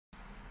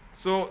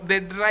So the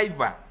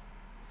driver,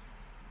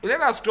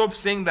 let us stop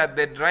saying that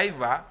the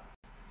driver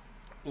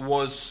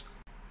was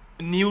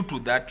new to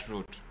that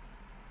route.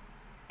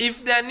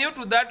 If they are new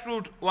to that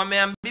route,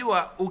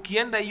 wameambiwa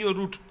ukienda hiyo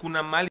route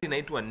kuna mali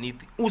inaitwa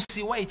Nithi,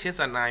 usiwahi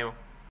cheza nayo.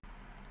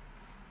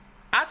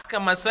 Ask a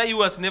Masai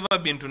who has never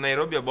been to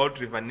Nairobi about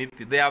River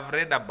Nithi. They have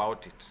read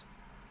about it.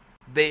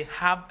 They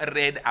have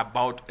read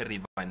about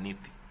River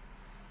Nithi.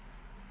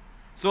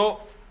 So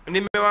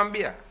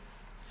nimewambia,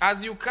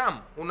 as you come,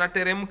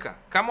 unateremka.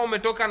 Kama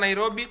umetoka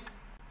Nairobi,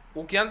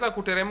 ukianza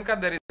kuteremka,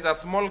 there is a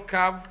small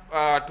curve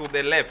to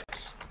the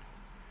left.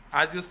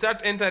 As you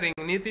start entering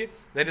Nithi,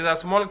 there is a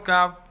small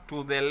curve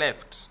to the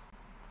left.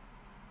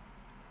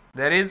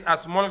 There is a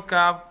small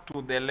curve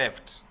to the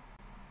left.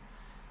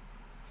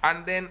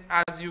 And then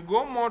as you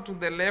go more to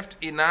the left,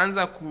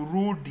 inaanza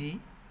kurudi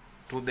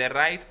to the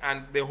right,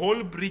 and the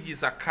whole bridge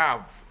is a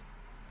curve.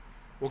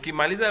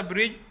 Ukimaliza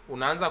bridge,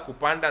 unaanza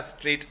kupanda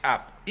straight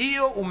up.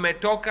 Iyo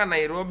umetoka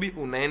Nairobi,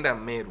 unaenda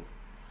Meru.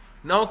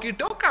 Na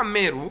ukitoka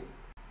Meru,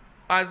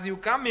 as you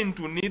come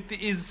into Nithi,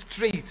 is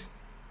straight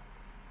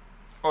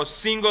or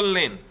single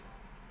lane.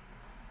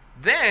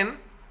 Then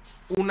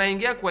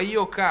unaingia kwa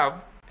hiyo curve,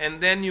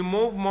 and then you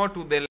move more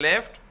to the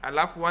left,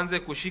 alafu uanze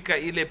kushika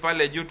ile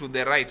pale juu to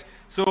the right.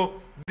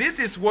 So this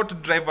is what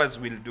drivers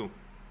will do.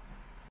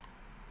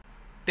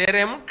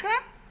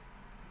 Teremka,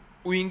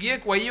 uingie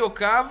kwa hiyo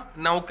curve,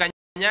 na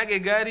ukanyage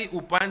gari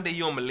upande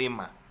hiyo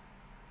mlima.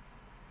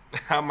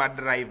 I'm a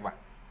driver.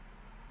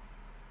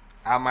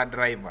 I'm a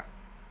driver.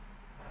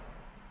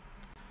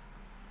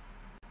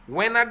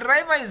 When a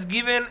driver is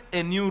given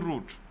a new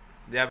route,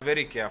 they are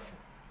very careful.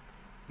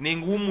 Ni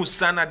ngumu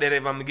sana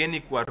dereva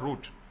mgeni kwa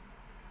route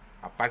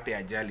apate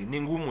ajali.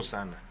 Ni ngumu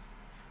sana.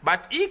 But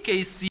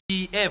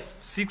EKCF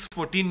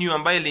 614 new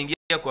ambayo iliingia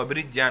kwa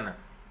bridge jana,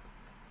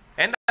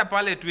 enda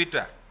pale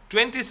Twitter.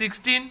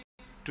 2016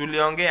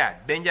 tuliongea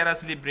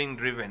dangerously being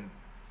driven.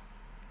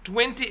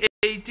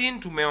 2018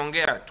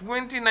 tumeongea.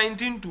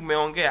 2019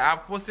 tumeongea.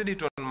 I've posted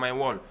it on my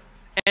wall.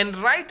 And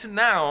right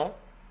now,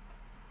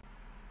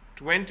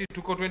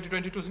 tuko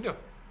 2022, sindio?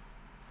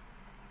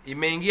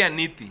 Imeingia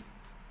Nithi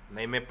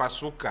na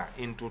imepasuka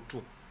into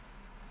two.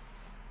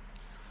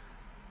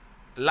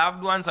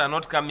 Loved ones are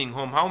not coming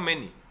home. How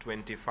many?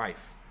 25.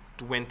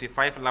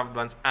 25 loved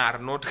ones are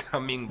not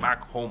coming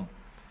back home.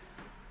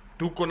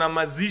 Tuko na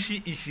mazishi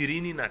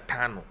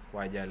 25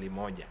 kwa ajali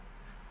moja.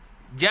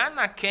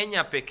 Jana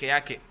Kenya peke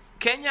yake.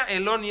 Kenya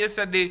alone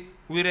yesterday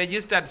we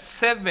registered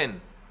 7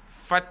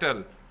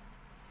 fatal.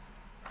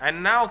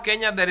 And now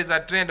Kenya there is a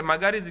trend.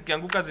 Magari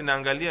zikianguka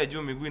zinaangalia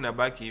juu, miguu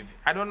inabaki hivi.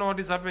 I don't know what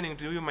is happening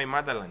to you, my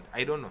motherland.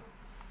 I don't know.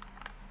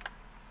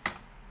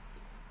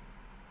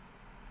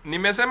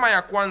 Nimesema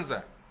ya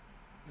kwanza,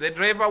 the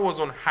driver was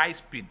on high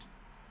speed.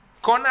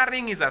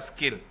 Cornering is a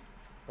skill.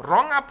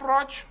 Wrong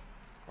approach,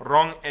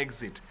 wrong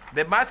exit.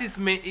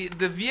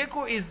 The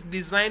vehicle is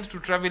designed to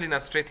travel in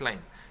a straight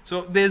line.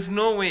 So there's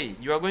no way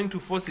you are going to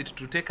force it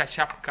to take a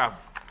sharp curve.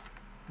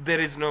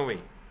 There is no way.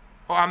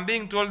 Oh, I'm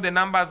being told the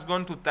number has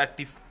gone to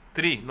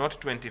 33, not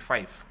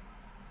 25.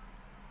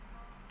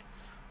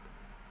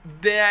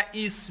 There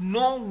is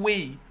no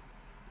way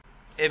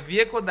a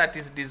vehicle that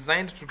is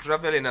designed to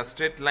travel in a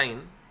straight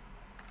line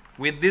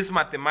with this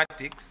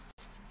mathematics.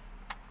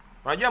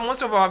 Unajua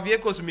most of our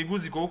vehicles miguu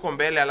ziko huko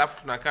mbele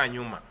alafu tunakaa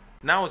nyuma.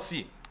 Now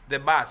see, the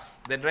bus,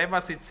 the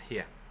driver sits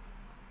here.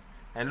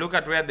 And look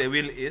at where the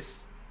wheel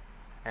is.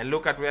 And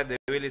look at where the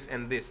wheel is,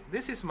 and this.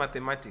 This is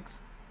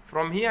mathematics.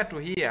 From here to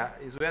here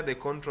is where the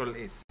control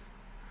is.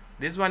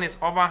 This one is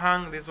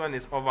overhang, this one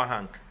is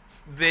overhang.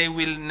 They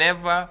will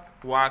never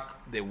work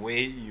the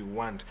way you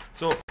want.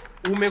 So,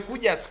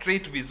 umekuja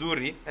straight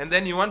vizuri, and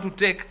then you want to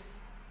take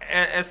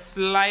a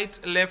slight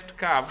left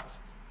curve.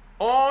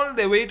 All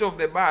the weight of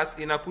the bus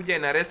inakuja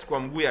ina rest kwa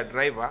mguu ya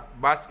driver,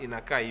 bus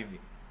inakaa hivi.